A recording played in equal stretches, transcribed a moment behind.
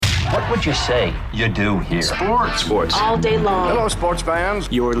What would you say you do here? Sports. All day long. Hello, sports fans.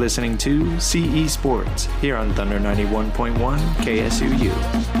 You're listening to CE Sports here on Thunder 91.1 KSUU.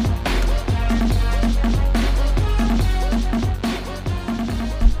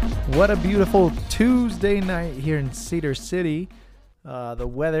 What a beautiful Tuesday night here in Cedar City. The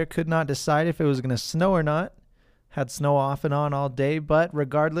weather could not decide if it was going to snow or not. Had snow off and on all day, but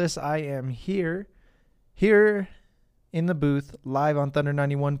regardless, I am here in the booth, live on Thunder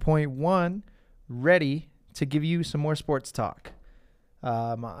 91.1, ready to give you some more sports talk.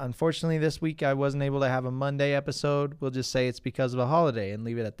 Unfortunately, this week I wasn't able to have a Monday episode. We'll just say it's because of a holiday and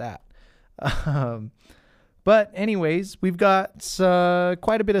leave it at that. But anyways, we've got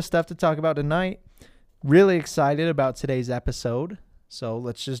quite a bit of stuff to talk about tonight. Really excited about today's episode. So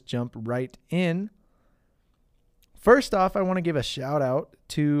let's just jump right in. First off, I want to give a shout out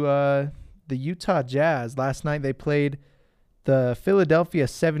to the Utah Jazz. Last night they played the Philadelphia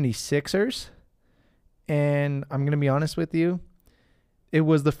 76ers. And I'm going to be honest with you. It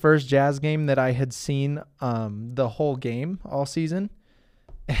was the first Jazz game that I had seen the whole game all season.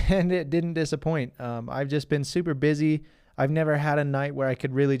 And it didn't disappoint. I've just been super busy. I've never had a night where I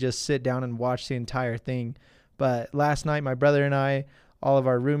could really just sit down and watch the entire thing. But last night, my brother and I, all of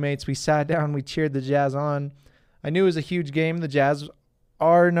our roommates, we sat down, we cheered the Jazz on. I knew it was a huge game. The Jazz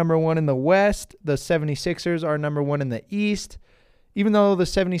are number one in the West. The 76ers are number one in the East. Even though the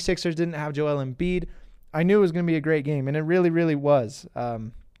 76ers didn't have Joel Embiid, I knew it was going to be a great game. And it really, really was.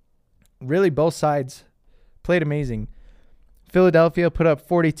 Really, both sides played amazing. Philadelphia put up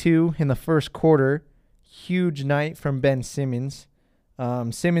 42 in the first quarter. Huge night from Ben Simmons.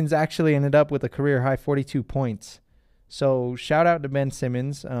 Simmons actually ended up with a career-high 42 points. So shout out to Ben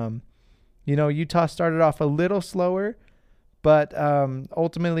Simmons. Utah started off a little slower, but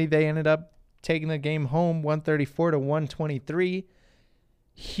ultimately they ended up taking the game home 134-123.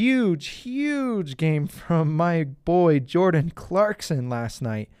 Huge game from my boy Jordan Clarkson last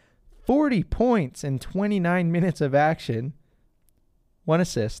night. 40 points in 29 minutes of action. 1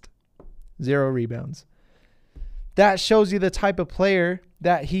 assist, 0 rebounds. That shows you the type of player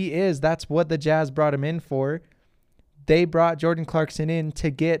that he is. That's what the Jazz brought him in for. They brought Jordan Clarkson in to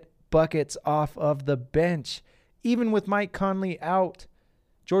get buckets off of the bench. Even with Mike Conley out,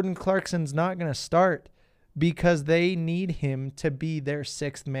 Jordan Clarkson's not going to start because they need him to be their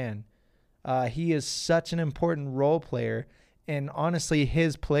sixth man. He is such an important role player. And honestly,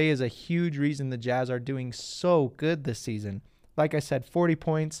 his play is a huge reason the Jazz are doing so good this season. Like I said, 40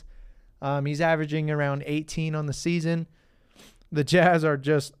 points. He's averaging around 18 on the season. The Jazz are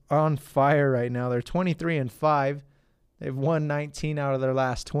just on fire right now. They're 23-5. They've won 19 out of their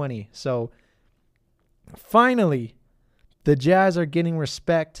last 20. So finally, the Jazz are getting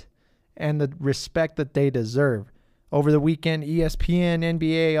respect and the respect that they deserve. Over the weekend, ESPN,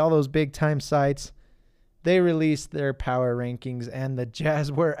 NBA, all those big-time sites, they released their power rankings, and the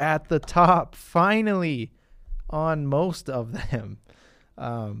Jazz were at the top, finally, on most of them.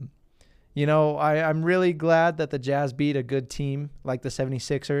 I'm really glad that the Jazz beat a good team like the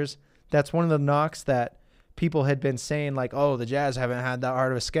 76ers. That's one of the knocks that people had been saying, like, oh, the Jazz haven't had that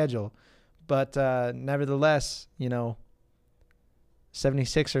hard of a schedule. But nevertheless,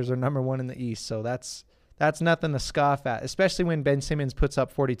 76ers are number one in the East. So that's nothing to scoff at, especially when Ben Simmons puts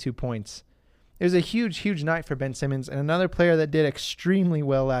up 42 points. It was a huge night for Ben Simmons. And another player that did extremely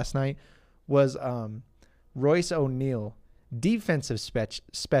well last night was Royce O'Neal, defensive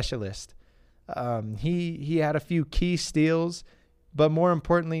specialist. He had a few key steals, but more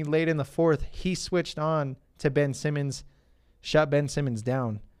importantly, late in the fourth, he switched on to Ben Simmons, shut Ben Simmons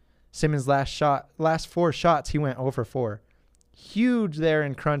down. Simmons' last 4 shots, he went 0 for 4. Huge there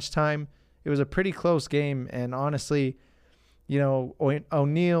in crunch time. It was a pretty close game, and honestly,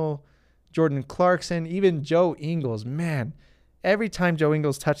 O'Neal, Jordan Clarkson, even Joe Ingles, man, every time Joe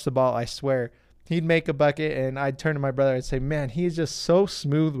Ingles touched the ball, I swear, he'd make a bucket, and I'd turn to my brother and say, man, he's just so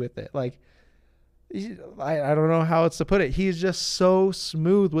smooth with it. Like, I don't know how else to put it. He's just so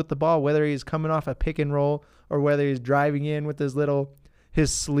smooth with the ball, whether he's coming off a pick and roll or whether he's driving in with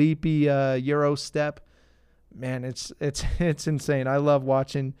his sleepy Euro step. Man, it's insane. I love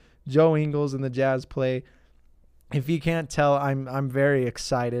watching Joe Ingles and the Jazz play. If you can't tell, I'm very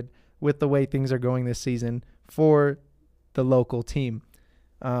excited with the way things are going this season for the local team.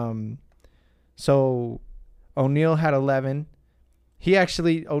 So O'Neal had 11.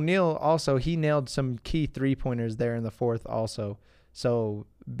 O'Neal also, he nailed some key 3-pointers there in the fourth also. So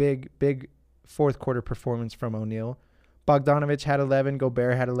big fourth quarter performance from O'Neal. Bogdanovich had 11.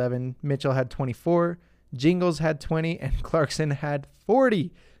 Gobert had 11. Mitchell had 24. Jingles had 20. And Clarkson had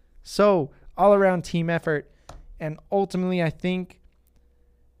 40. So all around team effort. And ultimately, I think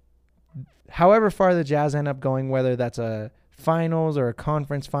however far the Jazz end up going, whether that's a finals or a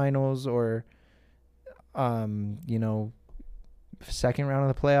conference finals or, second round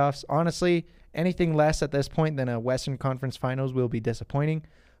of the playoffs, honestly, anything less at this point than a Western Conference Finals will be disappointing.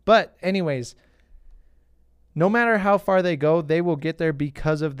 But anyways, no matter how far they go, they will get there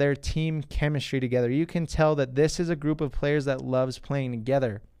because of their team chemistry together. You can tell that this is a group of players that loves playing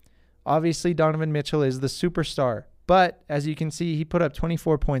together. Obviously, Donovan Mitchell is the superstar, but as you can see, he put up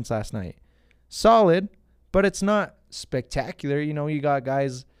 24 points last night. Solid, but it's not spectacular. You got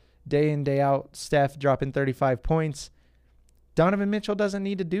guys day in, day out, Steph dropping 35 points. Donovan Mitchell doesn't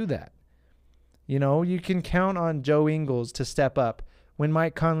need to do that. You can count on Joe Ingles to step up. When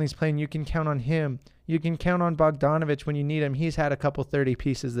Mike Conley's playing, you can count on him. You can count on Bogdanovich when you need him. He's had a couple 30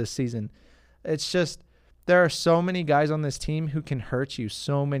 pieces this season. It's just there are so many guys on this team who can hurt you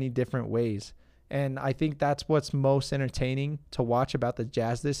so many different ways. And I think that's what's most entertaining to watch about the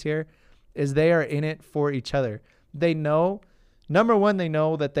Jazz this year is they are in it for each other. They know, number one, they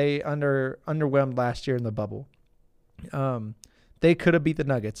know that they underwhelmed last year in the bubble. They could have beat the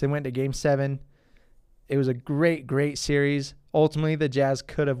Nuggets. They went to Game 7. It was a great, great series. Ultimately, the Jazz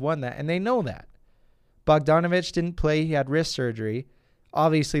could have won that, and they know that. Bogdanovich didn't play. He had wrist surgery.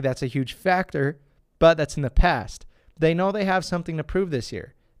 Obviously, that's a huge factor, but that's in the past. They know they have something to prove this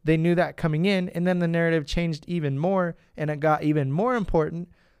year. They knew that coming in, and then the narrative changed even more, and it got even more important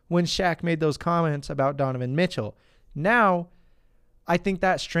when Shaq made those comments about Donovan Mitchell. Now, I think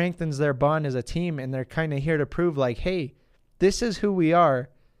that strengthens their bond as a team, and they're kind of here to prove, like, hey, this is who we are.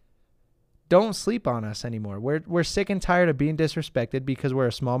 Don't sleep on us anymore. We're sick and tired of being disrespected because we're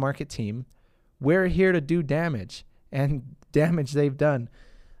a small market team. We're here to do damage, and damage they've done.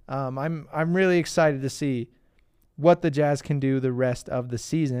 I'm really excited to see what the Jazz can do the rest of the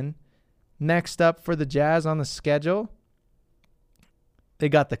season. Next up for the Jazz on the schedule, they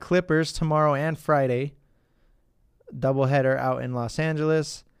got the Clippers tomorrow and Friday. Doubleheader out in Los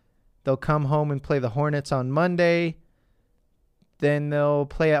Angeles. They'll come home and play the Hornets on Monday. Then they'll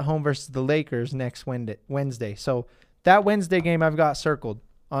play at home versus the Lakers next Wednesday. So that Wednesday game I've got circled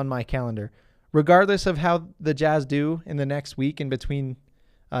on my calendar. Regardless of how the Jazz do in the next week in between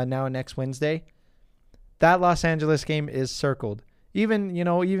now and next Wednesday, that Los Angeles game is circled. Even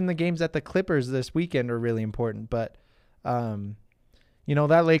the games at the Clippers this weekend are really important. But,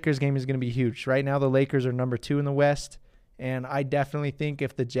 that Lakers game is going to be huge. Right now the Lakers are number 2 in the West. And I definitely think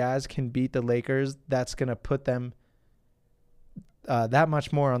if the Jazz can beat the Lakers, that's going to put them that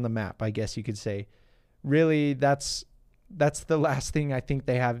much more on the map, I guess you could say. Really, that's the last thing I think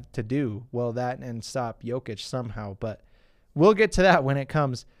they have to do. Well, that and stop Jokic somehow, but we'll get to that when it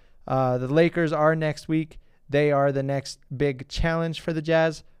comes. The Lakers are next week. They are the next big challenge for the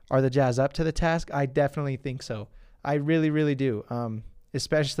Jazz. Are the Jazz up to the task? I definitely think so. I really, really do.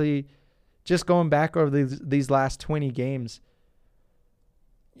 Especially just going back over these last 20 games.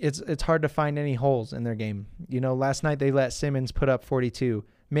 It's hard to find any holes in their game. Last night they let Simmons put up 42.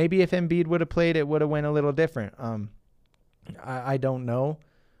 Maybe if Embiid would have played, it would have went a little different. I don't know.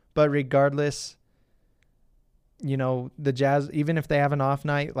 But regardless, the Jazz, even if they have an off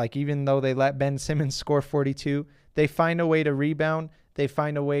night, like even though they let Ben Simmons score 42, they find a way to rebound. They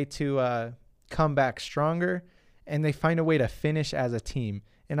find a way to come back stronger, and they find a way to finish as a team.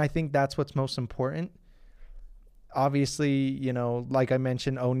 And I think that's what's most important. Obviously, like I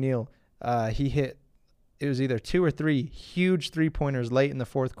mentioned, O'Neal, he hit, it was either 2 or 3 huge three-pointers late in the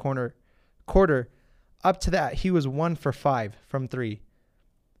fourth quarter. Up to that, he was 1 for 5 from 3.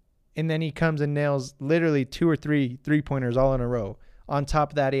 And then he comes and nails literally 2 or 3 three-pointers all in a row. On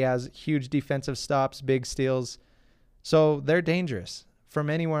top of that, he has huge defensive stops, big steals. So they're dangerous from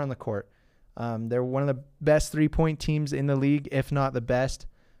anywhere on the court. They're one of the best three-point teams in the league, if not the best.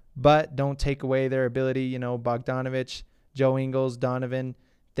 But don't take away their ability. Bogdanovich, Joe Ingles, Donovan,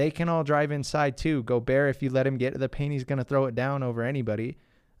 they can all drive inside too. Gobert, if you let him get to the paint, he's going to throw it down over anybody.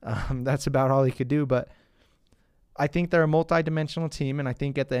 That's about all he could do. But I think they're a multi-dimensional team, and I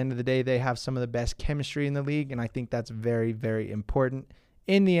think at the end of the day, they have some of the best chemistry in the league, and I think that's very, very important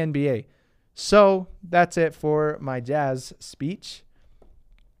in the NBA. So that's it for my Jazz speech.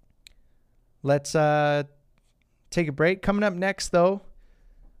 Let's take a break. Coming up next, though,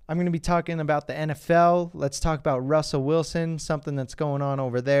 I'm going to be talking about the NFL. Let's talk about Russell Wilson, something that's going on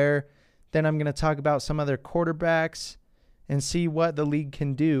over there. Then I'm going to talk about some other quarterbacks and see what the league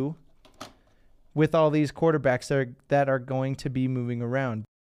can do with all these quarterbacks that are going to be moving around.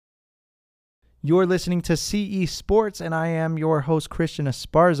 You're listening to CE Sports, and I am your host, Christian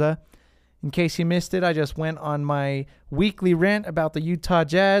Esparza. In case you missed it, I just went on my weekly rant about the Utah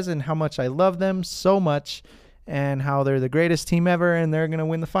Jazz and how much I love them so much. and how they're the greatest team ever and they're going to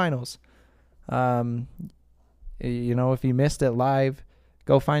win the finals. If you missed it live,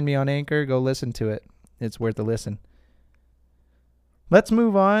 go find me on Anchor. Go listen to it. It's worth a listen. Let's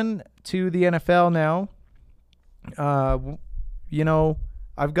move on to the NFL now.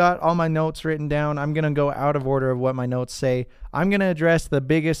 I've got all my notes written down. I'm going to go out of order of what my notes say. I'm going to address the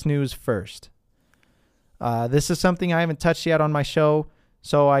biggest news first. This is something I haven't touched yet on my show,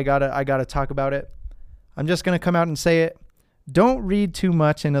 so I gotta talk about it. I'm just going to come out and say it. Don't read too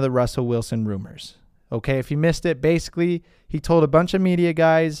much into the Russell Wilson rumors. Okay, if you missed it, basically, he told a bunch of media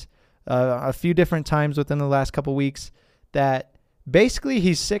guys a few different times within the last couple weeks that basically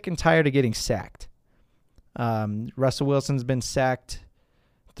he's sick and tired of getting sacked. Russell Wilson's been sacked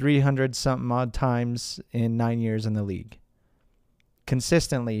 300-something odd times in 9 years in the league.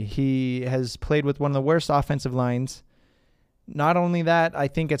 Consistently, he has played with one of the worst offensive lines. Not only that, I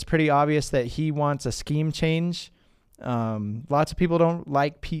think it's pretty obvious that he wants a scheme change. Lots of people don't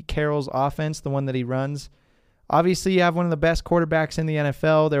like Pete Carroll's offense, the one that he runs. Obviously, you have one of the best quarterbacks in the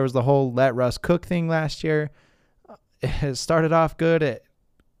NFL. There was the whole let Russ cook thing last year. It started off good. It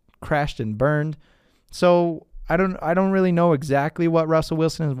crashed and burned. So I don't really know exactly what Russell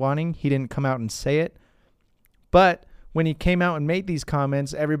Wilson is wanting. He didn't come out and say it. But when he came out and made these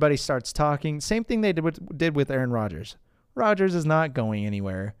comments, everybody starts talking. Same thing they did with Aaron Rodgers. Rodgers is not going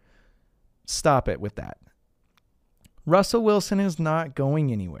anywhere. Stop it with that. Russell Wilson is not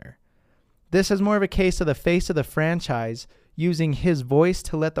going anywhere. This is more of a case of the face of the franchise using his voice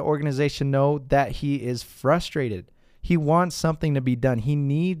to let the organization know that he is frustrated. He wants something to be done. He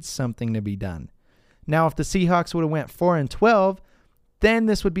needs something to be done. Now, if the Seahawks would have went 4-12, then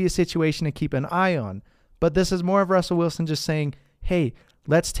this would be a situation to keep an eye on. But this is more of Russell Wilson just saying, hey,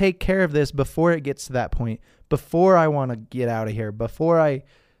 let's take care of this before it gets to that point, before I want to get out of here, before I,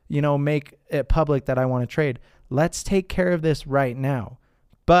 make it public that I want to trade. Let's take care of this right now.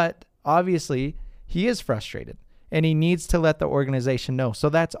 But obviously, he is frustrated, and he needs to let the organization know. So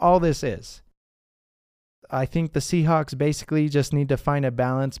that's all this is. I think the Seahawks basically just need to find a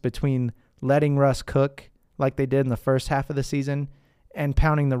balance between letting Russ cook like they did in the first half of the season and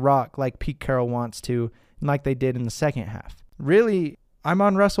pounding the rock like Pete Carroll wants to and like they did in the second half. Really, I'm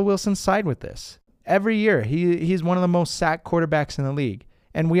on Russell Wilson's side with this. Every year, he's one of the most sacked quarterbacks in the league.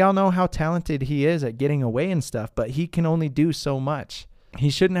 And we all know how talented he is at getting away and stuff, but he can only do so much. He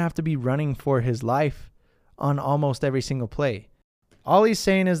shouldn't have to be running for his life on almost every single play. All he's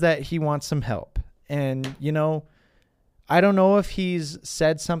saying is that he wants some help. And, I don't know if he's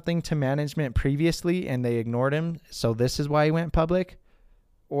said something to management previously and they ignored him, so this is why he went public.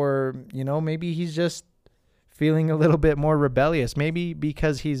 Or, maybe he's just feeling a little bit more rebellious. Maybe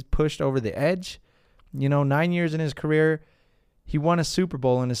because he's pushed over the edge. 9 years in his career, he won a Super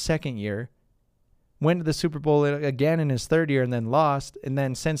Bowl in his second year, went to the Super Bowl again in his third year and then lost. And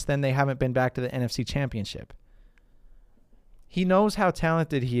then since then, they haven't been back to the NFC Championship. He knows how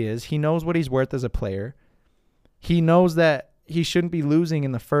talented he is. He knows what he's worth as a player. He knows that he shouldn't be losing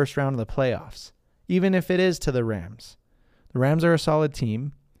in the first round of the playoffs, even if it is to the Rams. The Rams are a solid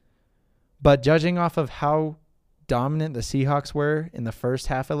team, but judging off of how dominant the Seahawks were in the first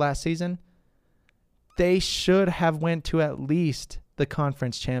half of last season, they should have went to at least the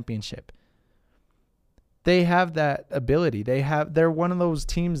conference championship. They have that ability. They're one of those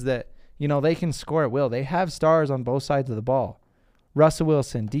teams that, they can score at will. They have stars on both sides of the ball. Russell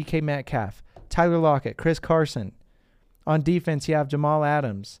Wilson, DK Metcalf, Tyler Lockett, Chris Carson. On defense, you have Jamal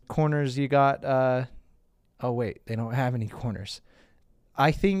Adams. Corners, you got, they don't have any corners.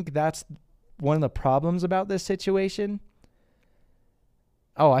 I think that's one of the problems about this situation.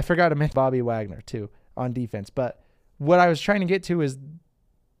 Oh, I forgot to mention Bobby Wagner, too, on defense. But what I was trying to get to is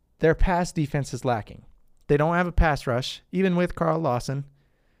their pass defense is lacking. They don't have a pass rush, even with Carl Lawson.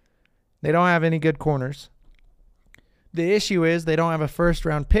 They don't have any good corners. The issue is they don't have a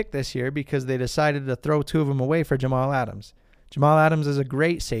first-round pick this year because they decided to throw two of them away for Jamal Adams. Jamal Adams is a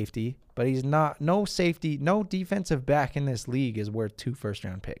great safety, but he's not. No safety, no defensive back in this league is worth 2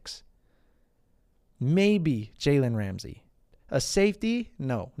 first-round picks. Maybe Jalen Ramsey. A safety?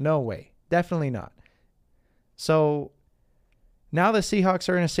 No way. Definitely not. So now the Seahawks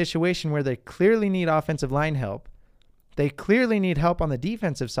are in a situation where they clearly need offensive line help. They clearly need help on the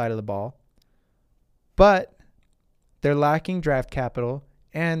defensive side of the ball, but they're lacking draft capital,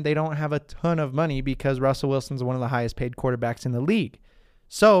 and they don't have a ton of money because Russell Wilson's one of the highest paid quarterbacks in the league.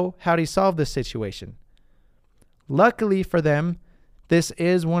 So how do you solve this situation? Luckily for them, this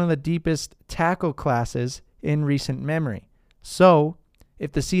is one of the deepest tackle classes in recent memory. So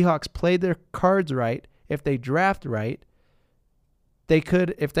if the Seahawks play their cards right, if they draft right, they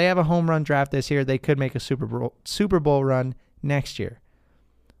could, if they have a home run draft this year, they could make a Super Bowl run next year.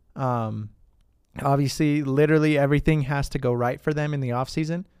 Obviously, literally everything has to go right for them in the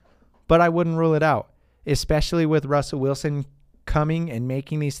offseason, but I wouldn't rule it out, especially with Russell Wilson coming and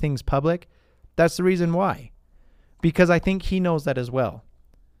making these things public. That's the reason why, because I think he knows that as well.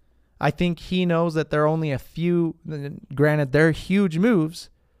 I think he knows that there are only a few, granted, they're huge moves,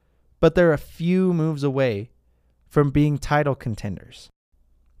 but they're a few moves away from being title contenders.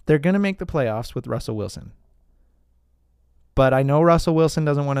 They're going to make the playoffs with Russell Wilson. But I know Russell Wilson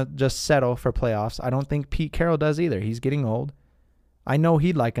doesn't want to just settle for playoffs. I don't think Pete Carroll does either. He's getting old. I know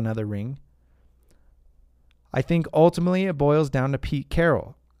he'd like another ring. I think ultimately it boils down to Pete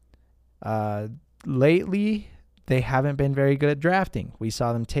Carroll. Lately, they haven't been very good at drafting. We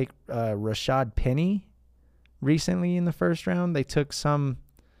saw them take Rashad Penny recently in the first round. They took some,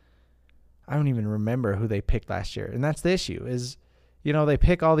 I don't even remember who they picked last year. And that's the issue is, they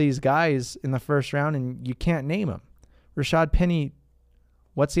pick all these guys in the first round and you can't name them. Rashad Penny,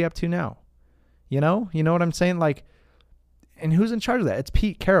 what's he up to now? You know what I'm saying? Like, and who's in charge of that? It's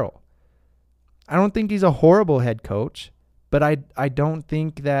Pete Carroll. I don't think he's a horrible head coach, but I don't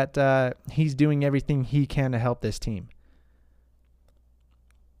think that he's doing everything he can to help this team.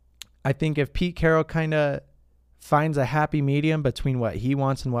 I think if Pete Carroll kind of finds a happy medium between what he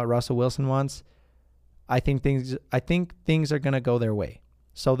wants and what Russell Wilson wants, I think things are going to go their way.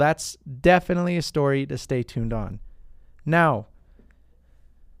 So that's definitely a story to stay tuned on. Now,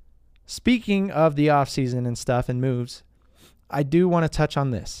 speaking of the offseason and stuff and moves, I do want to touch on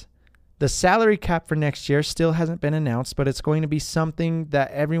this. The salary cap for next year still hasn't been announced, but it's going to be something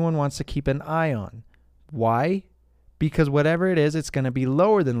that everyone wants to keep an eye on. Why? Because whatever it is, it's going to be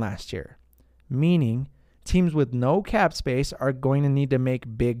lower than last year, meaning teams with no cap space are going to need to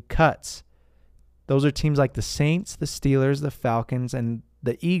make big cuts. Those are teams like the Saints, the Steelers, the Falcons, and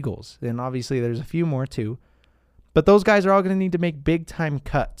the Eagles. And obviously there's a few more too. But those guys are all going to need to make big-time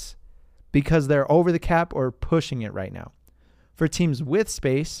cuts because they're over the cap or pushing it right now. For teams with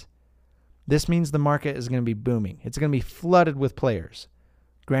space, this means the market is going to be booming. It's going to be flooded with players.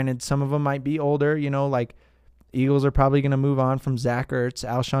 Granted, some of them might be older, like Eagles are probably going to move on from Zach Ertz,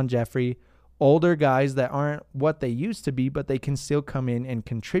 Alshon Jeffrey, older guys that aren't what they used to be, but they can still come in and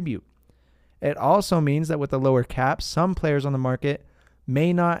contribute. It also means that with the lower cap, some players on the market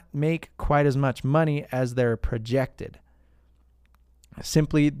may not make quite as much money as they're projected.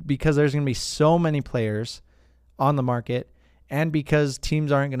 Simply because there's going to be so many players on the market and because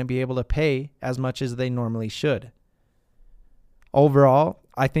teams aren't going to be able to pay as much as they normally should. Overall,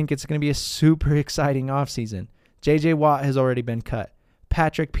 I think it's going to be a super exciting offseason. J.J. Watt has already been cut.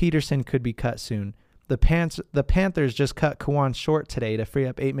 Patrick Peterson could be cut soon. The Panthers just cut Kawan Short today to free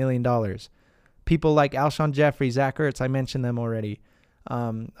up $8 million. People like Alshon Jeffrey, Zach Ertz, I mentioned them already.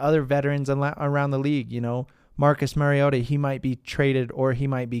 Other veterans around the league, Marcus Mariota, he might be traded or he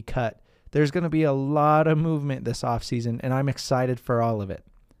might be cut. There's going to be a lot of movement this offseason, and I'm excited for all of it.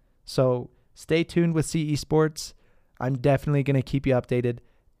 So stay tuned with CE Sports. I'm definitely going to keep you updated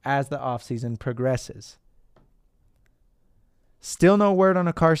as the offseason progresses. Still no word on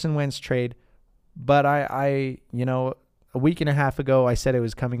a Carson Wentz trade, but a week and a half ago, I said it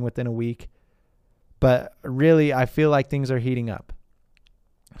was coming within a week. But really, I feel like things are heating up.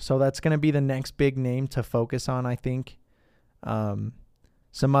 So that's going to be the next big name to focus on, I think.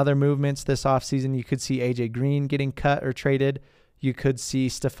 Some other movements this offseason, you could see AJ Green getting cut or traded. You could see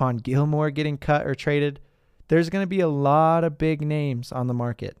Stephon Gilmore getting cut or traded. There's going to be a lot of big names on the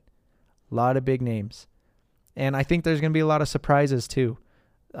market. A lot of big names. And I think there's going to be a lot of surprises too.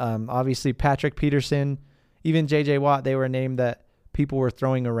 Obviously, Patrick Peterson, even J.J. Watt, they were a name that people were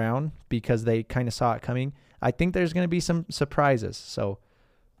throwing around because they kind of saw it coming. I think there's going to be some surprises. So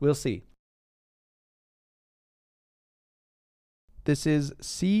we'll see. This is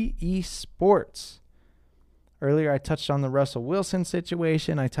CE Sports. Earlier, I touched on the Russell Wilson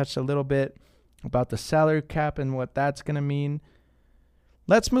situation. I touched a little bit about the salary cap and what that's going to mean.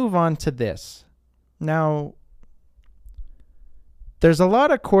 Let's move on to this. Now, there's a lot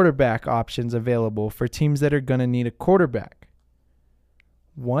of quarterback options available for teams that are going to need a quarterback.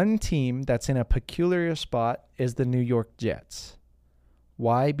 One team that's in a peculiar spot is the New York Jets.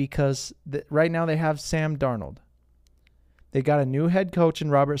 Why? Because right now they have Sam Darnold. They got a new head coach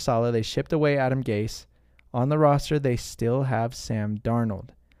in Robert Saleh. They shipped away Adam Gase. On the roster, they still have Sam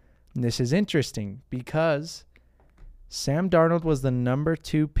Darnold. And this is interesting because Sam Darnold was the number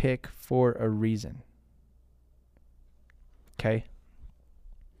 2 pick for a reason. Okay?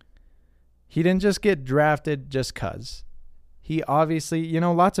 He didn't just get drafted just because. He obviously,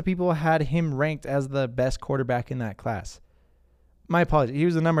 lots of people had him ranked as the best quarterback in that class. My apologies. He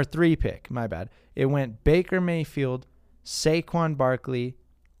was the number 3 pick. My bad. It went Baker Mayfield, Saquon Barkley,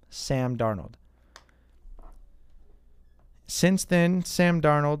 Sam Darnold. Since then, Sam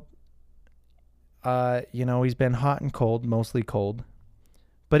Darnold, he's been hot and cold, mostly cold.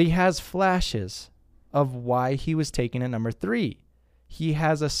 But he has flashes of why he was taken at number 3. He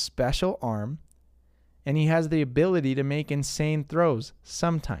has a special arm, and he has the ability to make insane throws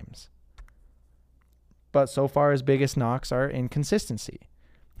sometimes. But so far, his biggest knocks are inconsistency.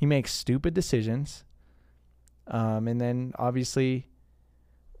 He makes stupid decisions. And then, obviously,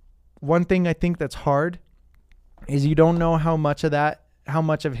 one thing I think that's hard is you don't know how much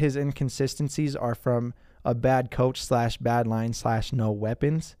of his inconsistencies are from a bad coach / bad line / no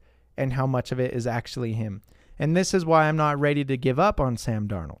weapons, and how much of it is actually him. And this is why I'm not ready to give up on Sam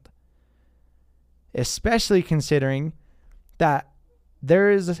Darnold. Especially considering that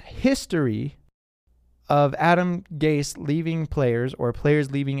there is a history of Adam Gase leaving players or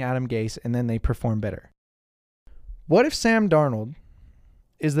players leaving Adam Gase and then they perform better. What if Sam Darnold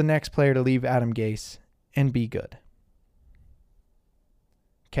is the next player to leave Adam Gase and be good?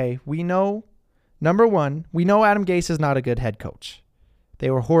 Okay, we know, number one, we know Adam Gase is not a good head coach. They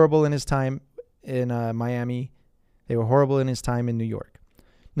were horrible in his time in Miami. They were horrible in his time in New York.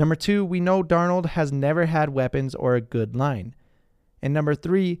 Number 2, we know Darnold has never had weapons or a good line. And number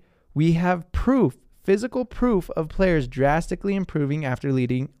 3, we have proof, physical proof of players drastically improving after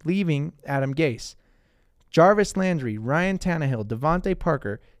leaving Adam Gase. Jarvis Landry, Ryan Tannehill, Devontae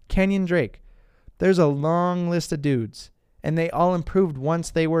Parker, Kenyon Drake. There's a long list of dudes, and they all improved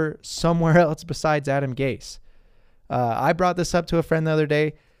once they were somewhere else besides Adam Gase. I brought this up to a friend the other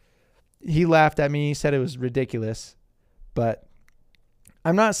day. He laughed at me. He said it was ridiculous. But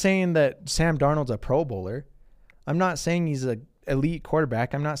I'm not saying that Sam Darnold's a Pro Bowler. I'm not saying he's an elite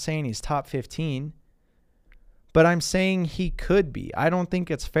quarterback. I'm not saying he's top 15. But I'm saying he could be. I don't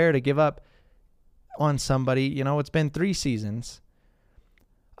think it's fair to give up on somebody. You know, it's been 3 seasons.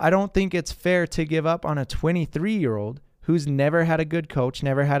 I don't think it's fair to give up on a 23-year-old who's never had a good coach,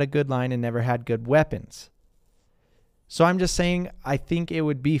 never had a good line, and never had good weapons. So I'm just saying I think it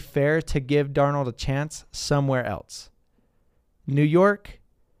would be fair to give Darnold a chance somewhere else. New York,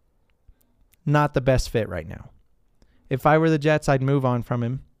 not the best fit right now. If I were the Jets, I'd move on from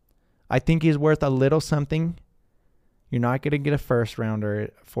him. I think he's worth a little something. You're not going to get a first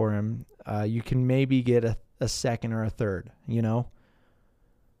rounder for him. You can maybe get a second or a third, you know.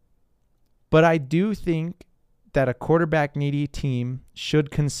 But I do think that a quarterback needy team should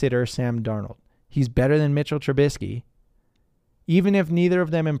consider Sam Darnold. He's better than Mitchell Trubisky. Even if neither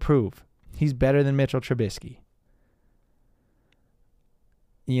of them improve, he's better than Mitchell Trubisky.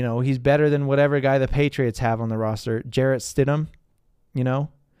 You know, he's better than whatever guy the Patriots have on the roster. Jarrett Stidham, you know.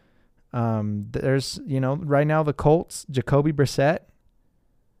 There's, right now the Colts, Jacoby Brissett.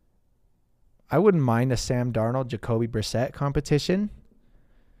 I wouldn't mind a Sam Darnold, Jacoby Brissett competition.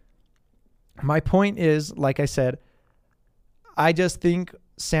 My point is, like I said, I just think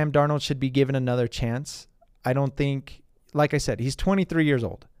Sam Darnold should be given another chance. I don't think, like I said, he's 23 years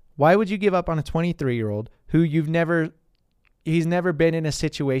old. Why would you give up on a 23-year-old who he's never been in a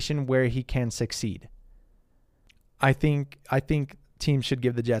situation where he can succeed? I think teams should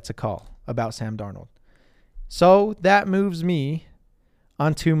give the Jets a call about Sam Darnold. So that moves me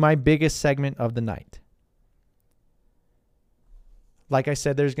onto my biggest segment of the night. Like I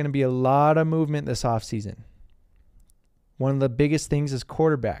said, there's going to be a lot of movement this offseason. One of the biggest things is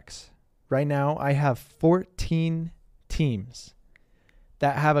quarterbacks. Right now, I have 14 teams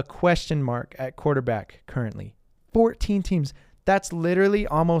that have a question mark at quarterback currently. 14 teams. That's literally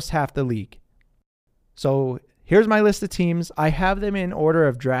almost half the league. So here's my list of teams. I have them in order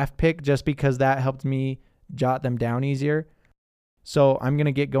of draft pick just because that helped me jot them down easier. So I'm going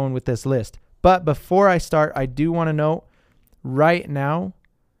to get going with this list. But before I start, I do want to note, right now,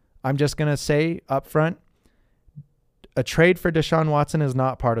 I'm just going to say up front, a trade for Deshaun Watson is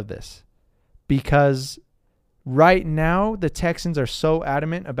not part of this. Because right now, the Texans are so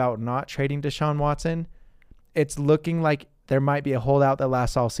adamant about not trading Deshaun Watson, it's looking like there might be a holdout that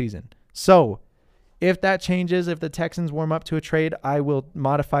lasts all season. So if that changes, if the Texans warm up to a trade, I will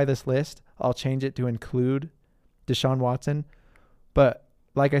modify this list. I'll change it to include Deshaun Watson. But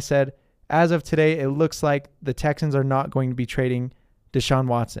like I said, as of today, it looks like the Texans are not going to be trading Deshaun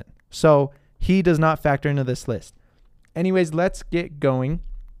Watson. So he does not factor into this list. Anyways, let's get going.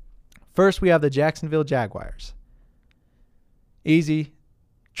 First, we have the Jacksonville Jaguars. Easy.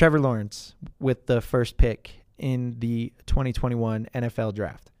 Trevor Lawrence with the first pick in the 2021 NFL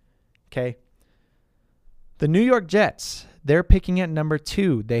Draft. Okay. The New York Jets, they're picking at number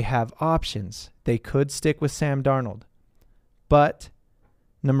 2. They have options. They could stick with Sam Darnold. But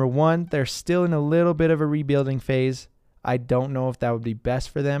number one, they're still in a little bit of a rebuilding phase. I don't know if that would be best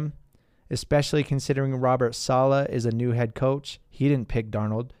for them, especially considering Robert Saleh is a new head coach. He didn't pick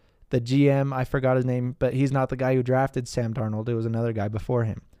Darnold. The GM, I forgot his name, but he's not the guy who drafted Sam Darnold. It was another guy before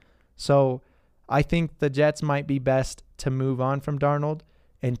him. So I think the Jets might be best to move on from Darnold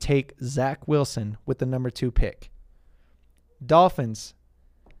and take Zach Wilson with the number 2 pick. Dolphins,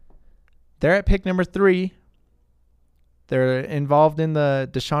 they're at pick number 3. They're involved in the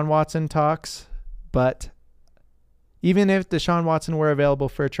Deshaun Watson talks, but even if Deshaun Watson were available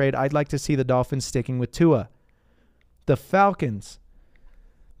for a trade, I'd like to see the Dolphins sticking with Tua. The Falcons,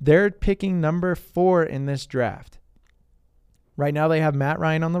 they're picking number 4 in this draft. Right now they have Matt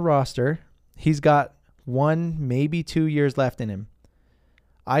Ryan on the roster. He's got 1, maybe 2 years left in him.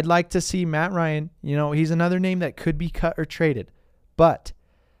 I'd like to see Matt Ryan. He's another name that could be cut or traded. But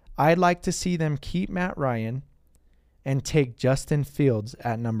I'd like to see them keep Matt Ryan and take Justin Fields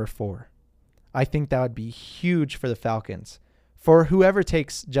at number 4. I think that would be huge for the Falcons. For whoever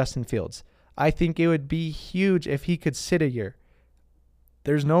takes Justin Fields, I think it would be huge if he could sit a year.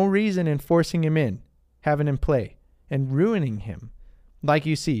 There's no reason in forcing him in, having him play, and ruining him. Like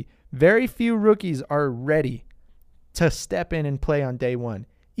you see, very few rookies are ready to step in and play on day one.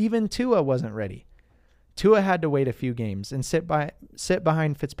 Even Tua wasn't ready. Tua had to wait a few games and sit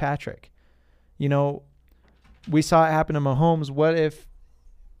behind Fitzpatrick. We saw it happen to Mahomes. What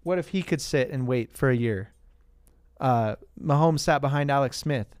if he could sit and wait for a year? Mahomes sat behind Alex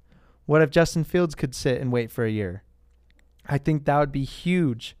Smith. What if Justin Fields could sit and wait for a year? I think that would be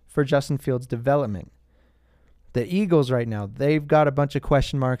huge for Justin Fields' development. The Eagles right now, they've got a bunch of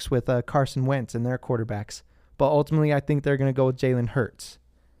question marks with Carson Wentz and their quarterbacks. But ultimately, I think they're going to go with Jalen Hurts.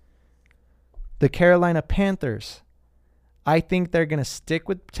 The Carolina Panthers, I think they're going to stick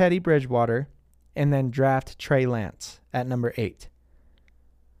with Teddy Bridgewater and then draft Trey Lance at number 8.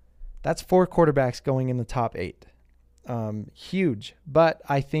 That's 4 quarterbacks going in the top 8. Huge, but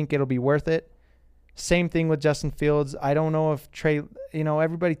I think it'll be worth it. Same thing with Justin Fields. I don't know if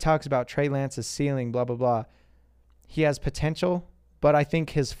everybody talks about Trey Lance's ceiling, blah, blah, blah. He has potential, but I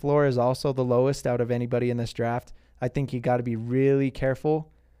think his floor is also the lowest out of anybody in this draft. I think you got to be really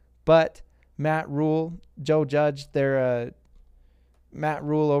careful. But Matt Rule, Joe Judge, Matt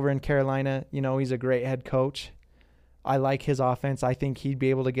Rule over in Carolina, he's a great head coach. I like his offense. I think he'd be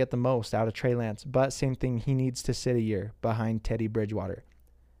able to get the most out of Trey Lance. But same thing, he needs to sit a year behind Teddy Bridgewater.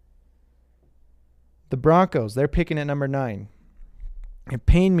 The Broncos, they're picking at number 9. It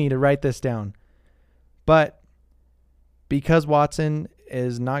pained me to write this down. But because Watson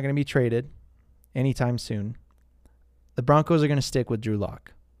is not going to be traded anytime soon, the Broncos are going to stick with Drew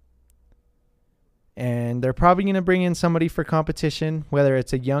Lock. And they're probably going to bring in somebody for competition, whether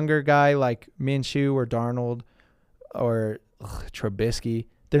it's a younger guy like Minshew or Darnold or Trubisky.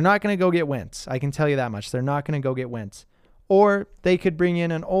 They're not going to go get Wentz. I can tell you that much. They're not going to go get Wentz. Or they could bring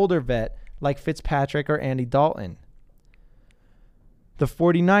in an older vet like Fitzpatrick or Andy Dalton. The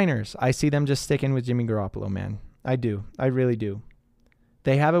 49ers, I see them just sticking with Jimmy Garoppolo, man. I do. I really do.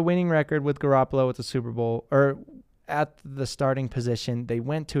 They have a winning record with Garoppolo at the Super Bowl, or at the starting position. They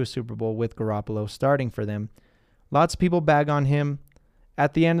went to a Super Bowl with Garoppolo starting for them. Lots of people bag on him.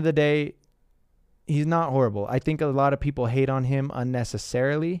 At the end of the day, he's not horrible. I think a lot of people hate on him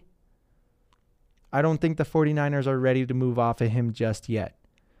unnecessarily. I don't think the 49ers are ready to move off of him just yet.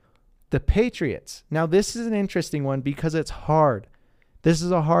 The Patriots. Now, this is an interesting one because it's hard. This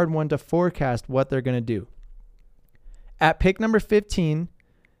is a hard one to forecast what they're going to do. At pick number 15,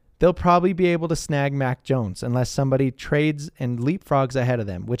 they'll probably be able to snag Mac Jones unless somebody trades and leapfrogs ahead of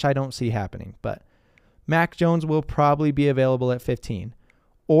them, which I don't see happening. But Mac Jones will probably be available at 15.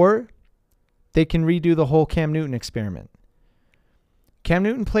 Or they can redo the whole Cam Newton experiment. Cam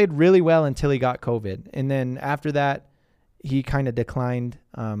Newton played really well until he got COVID. And then after that, he kind of declined.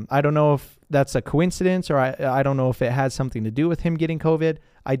 I don't know if that's a coincidence or I don't know if it has something to do with him getting COVID.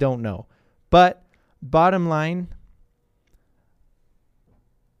 I don't know. But bottom line,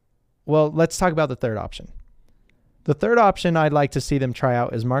 well, let's talk about the third option. The third option I'd like to see them try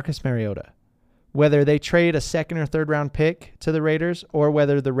out is Marcus Mariota. Whether they trade a second or third round pick to the Raiders or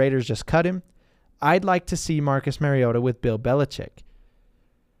whether the Raiders just cut him, I'd like to see Marcus Mariota with Bill Belichick.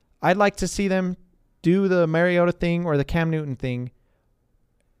 I'd like to see them do the Mariota thing or the Cam Newton thing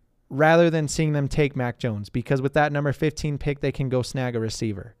rather than seeing them take Mac Jones, because with that number 15 pick, they can go snag a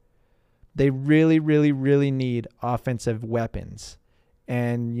receiver. They really, really, really need offensive weapons.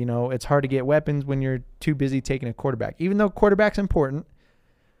 And, it's hard to get weapons when you're too busy taking a quarterback, even though quarterback's important.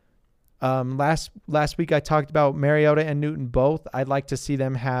 Last week I talked about Mariota and Newton both. I'd like to see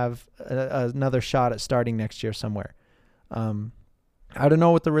them have another shot at starting next year somewhere. I don't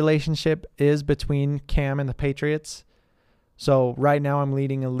know what the relationship is between Cam and the Patriots. So right now I'm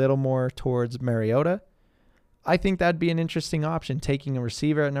leaning a little more towards Mariota. I think that'd be an interesting option, taking a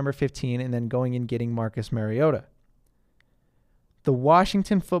receiver at number 15 and then going and getting Marcus Mariota. The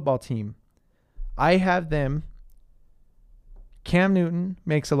Washington football team, I have them. Cam Newton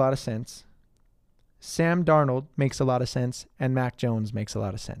makes a lot of sense. Sam Darnold makes a lot of sense. And Mac Jones makes a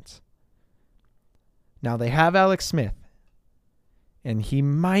lot of sense. Now they have Alex Smith. And he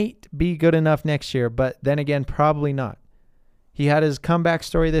might be good enough next year, but then again, probably not. He had his comeback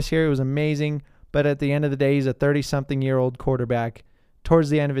story this year. It was amazing. But at the end of the day, he's a 30-something-year-old quarterback. Towards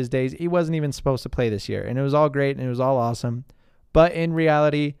the end of his days, he wasn't even supposed to play this year. And it was all great and it was all awesome. But in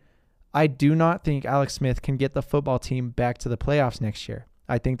reality, I do not think Alex Smith can get the football team back to the playoffs next year.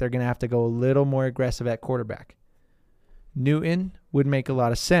 I think they're going to have to go a little more aggressive at quarterback. Newton would make a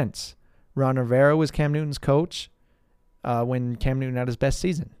lot of sense. Ron Rivera was Cam Newton's coach when Cam Newton had his best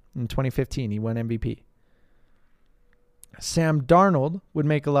season. In 2015, he won MVP. Sam Darnold would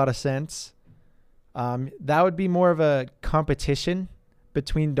make a lot of sense. That would be more of a competition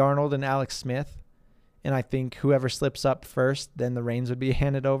between Darnold and Alex Smith. And I think whoever slips up first, then the reins would be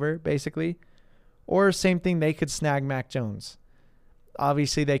handed over, basically. Or same thing, they could snag Mac Jones.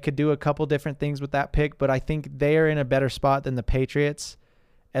 Obviously, they could do a couple different things with that pick, but I think they are in a better spot than the Patriots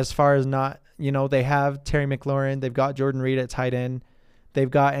as far as not, they have Terry McLaurin. They've got Jordan Reed at tight end.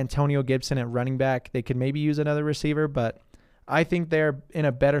 They've got Antonio Gibson at running back. They could maybe use another receiver, but I think they're in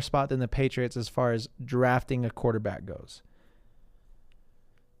a better spot than the Patriots as far as drafting a quarterback goes.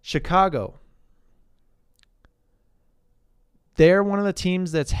 Chicago. They're one of the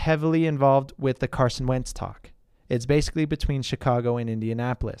teams that's heavily involved with the Carson Wentz talk. It's basically between Chicago and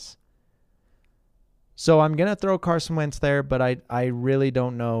Indianapolis. So I'm going to throw Carson Wentz there, but I really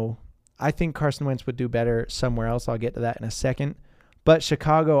don't know. I think Carson Wentz would do better somewhere else. I'll get to that in a second. But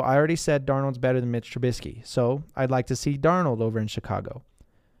Chicago, I already said Darnold's better than Mitch Trubisky. So I'd like to see Darnold over in Chicago.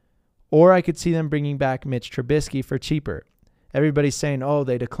 Or I could see them bringing back Mitch Trubisky for cheaper. Everybody's saying, oh,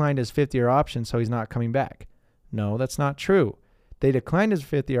 they declined his fifth-year option, so he's not coming back. No, that's not true. They declined his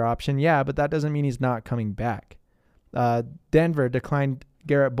fifth-year option, yeah, but that doesn't mean he's not coming back. Denver declined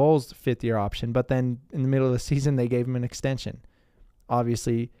Garrett Bowles' fifth-year option, but then in the middle of the season, they gave him an extension.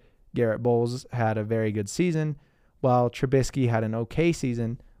 Obviously, Garrett Bowles had a very good season, while Trubisky had an okay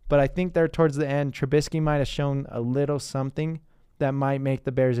season. But I think there towards the end, Trubisky might have shown a little something that might make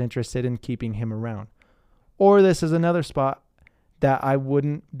the Bears interested in keeping him around. Or this is another spot that I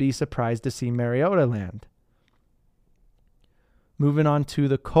wouldn't be surprised to see Mariota land. Moving on to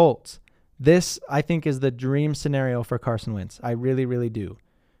the Colts. This, I think, is the dream scenario for Carson Wentz. I really, really do.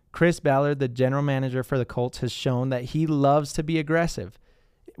 Chris Ballard, the general manager for the Colts, has shown that he loves to be aggressive,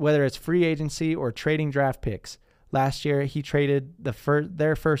 whether it's free agency or trading draft picks. Last year, he traded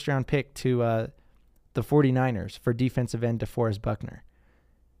their first-round pick to the 49ers for defensive end DeForest Buckner.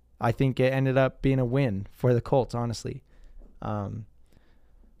 I think it ended up being a win for the Colts, honestly.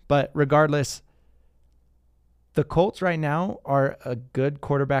 But regardless, the Colts right now are a good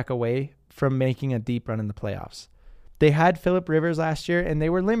quarterback away from making a deep run in the playoffs. They had Phillip Rivers last year, and they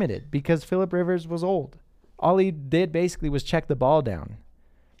were limited because Phillip Rivers was old. All he did basically was check the ball down.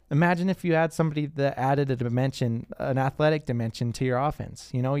 Imagine if you had somebody that added a dimension, an athletic dimension to your offense.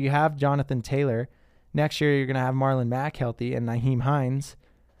 You have Jonathan Taylor. Next year, you're going to have Marlon Mack healthy and Nyheim Hines.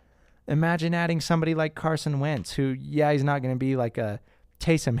 Imagine adding somebody like Carson Wentz, who, he's not going to be like a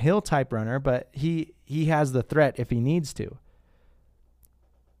Taysom Hill type runner, but he has the threat if he needs to.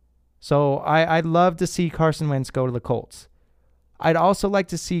 So I'd love to see Carson Wentz go to the Colts. I'd also like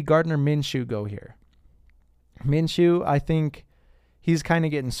to see Gardner Minshew go here. Minshew, I think he's kind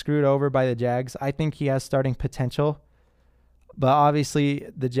of getting screwed over by the Jags. I think he has starting potential. But obviously,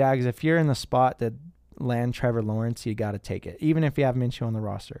 the Jags, if you're in the spot to land Trevor Lawrence, you got to take it, even if you have Minshew on the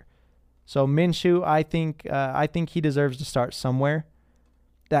roster. So Minshew, I think he deserves to start somewhere.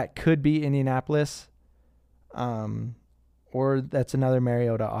 That could be Indianapolis, or that's another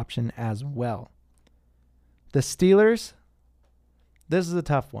Mariota option as well. The Steelers, this is a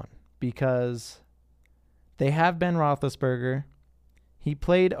tough one because they have Ben Roethlisberger. He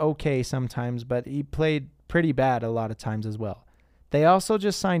played okay sometimes, but he played pretty bad a lot of times as well. They also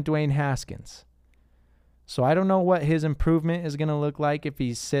just signed Dwayne Haskins. So I don't know what his improvement is going to look like if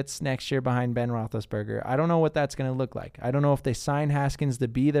he sits next year behind Ben Roethlisberger. I don't know what that's going to look like. I don't know if they sign Haskins to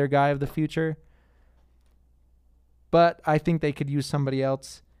be their guy of the future. But I think they could use somebody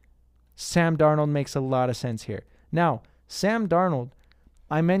else. Sam Darnold makes a lot of sense here. Now, Sam Darnold,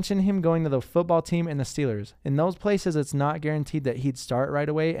 I mentioned him going to the football team and the Steelers. In those places, it's not guaranteed that he'd start right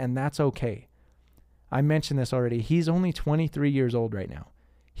away, and that's okay. I mentioned this already. He's only 23 years old right now.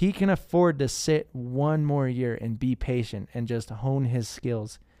 He can afford to sit one more year and be patient and just hone his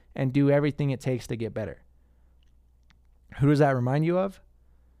skills and do everything it takes to get better. Who does that remind you of?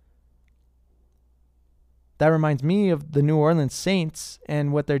 That reminds me of the New Orleans Saints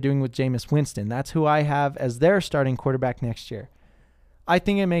and what they're doing with Jameis Winston. That's who I have as their starting quarterback next year. I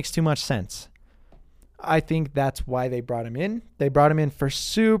think it makes too much sense. I think that's why they brought him in. They brought him in for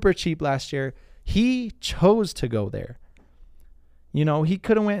super cheap last year. He chose to go there. You know, he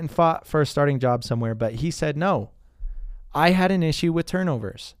could have went and fought for a starting job somewhere, but he said, no, I had an issue with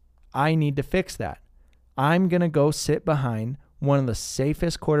turnovers. I need to fix that. I'm going to go sit behind one of the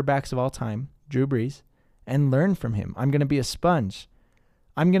safest quarterbacks of all time, Drew Brees, and learn from him. I'm going to be a sponge.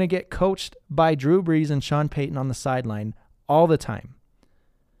 I'm going to get coached by Drew Brees and Sean Payton on the sideline all the time.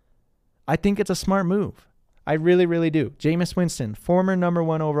 I think it's a smart move. I really, really do. Jameis Winston, former number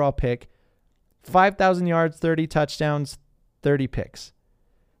 1 overall pick, 5,000 yards, 30 touchdowns, 30 picks.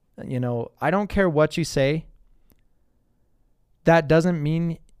 You know, I don't care what you say. That doesn't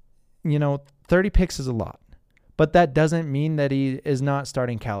mean, 30 picks is a lot. But that doesn't mean that he is not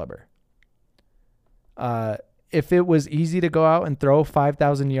starting caliber. If it was easy to go out and throw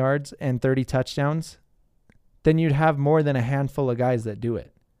 5,000 yards and 30 touchdowns, then you'd have more than a handful of guys that do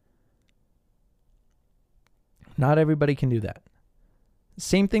it. Not everybody can do that.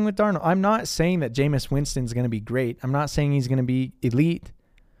 Same thing with Darnold. I'm not saying that Jameis Winston's going to be great. I'm not saying he's going to be elite.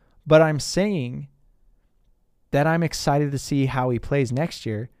 But I'm saying that I'm excited to see how he plays next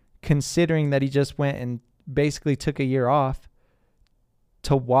year, considering that he just went and basically took a year off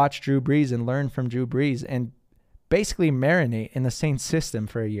to watch Drew Brees and learn from Drew Brees and basically marinate in the same system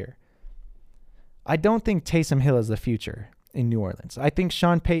for a year. I don't think Taysom Hill is the future in New Orleans. I think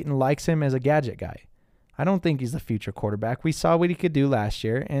Sean Payton likes him as a gadget guy. I don't think he's the future quarterback. We saw what he could do last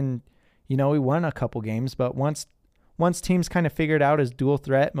year, and, he won a couple games, but once teams kind of figured out his dual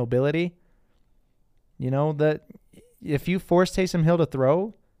threat mobility, that if you force Taysom Hill to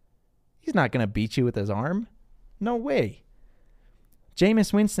throw, he's not going to beat you with his arm. No way.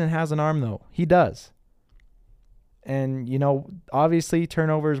 Jameis Winston has an arm, though. He does. And, obviously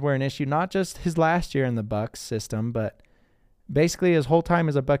turnovers were an issue, not just his last year in the Bucs system, but basically his whole time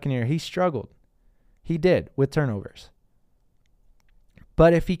as a Buccaneer, he struggled. He did with turnovers.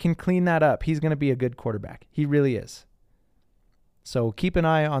 But if he can clean that up, he's going to be a good quarterback. He really is. So keep an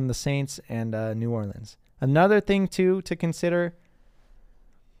eye on the Saints and New Orleans. Another thing, too, to consider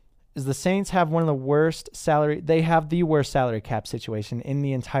is the Saints have one of the worst they have the worst salary cap situation in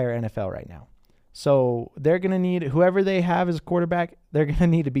the entire NFL right now. So they're going to need, whoever they have as quarterback, they're going to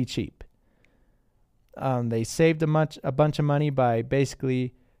need to be cheap. They saved a bunch of money by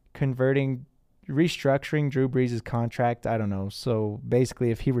basically restructuring Drew Brees' contract. I don't know. So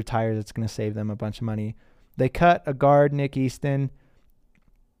basically, if he retires, it's going to save them a bunch of money. They cut a guard, Nick Easton.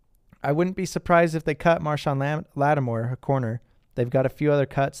 I wouldn't be surprised if they cut Marshawn Lattimore, a corner. They've got a few other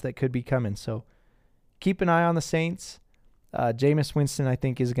cuts that could be coming. So keep an eye on the Saints. Jameis Winston, I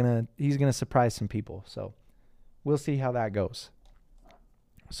think, he's gonna surprise some people. So we'll see how that goes.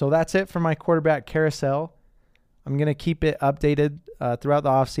 So that's it for my quarterback carousel. I'm gonna keep it updated throughout the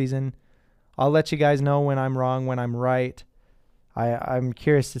offseason. I'll let you guys know when I'm wrong, when I'm right. I'm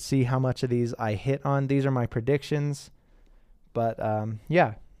curious to see how much of these I hit on. These are my predictions. But,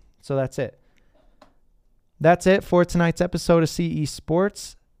 yeah, so that's it. That's it for tonight's episode of CE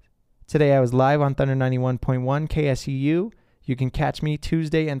Sports. Today I was live on Thunder 91.1 KSUU. You can catch me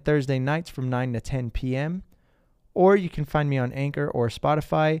Tuesday and Thursday nights from 9 to 10 p.m. Or you can find me on Anchor or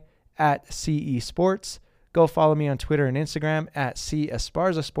Spotify at CE Sports. Go follow me on Twitter and Instagram at C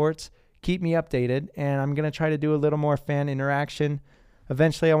Esparza Sports. Keep me updated, and I'm going to try to do a little more fan interaction.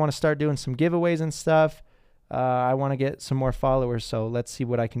 Eventually, I want to start doing some giveaways and stuff. I want to get some more followers, so let's see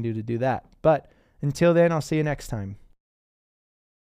what I can do to do that. But until then, I'll see you next time.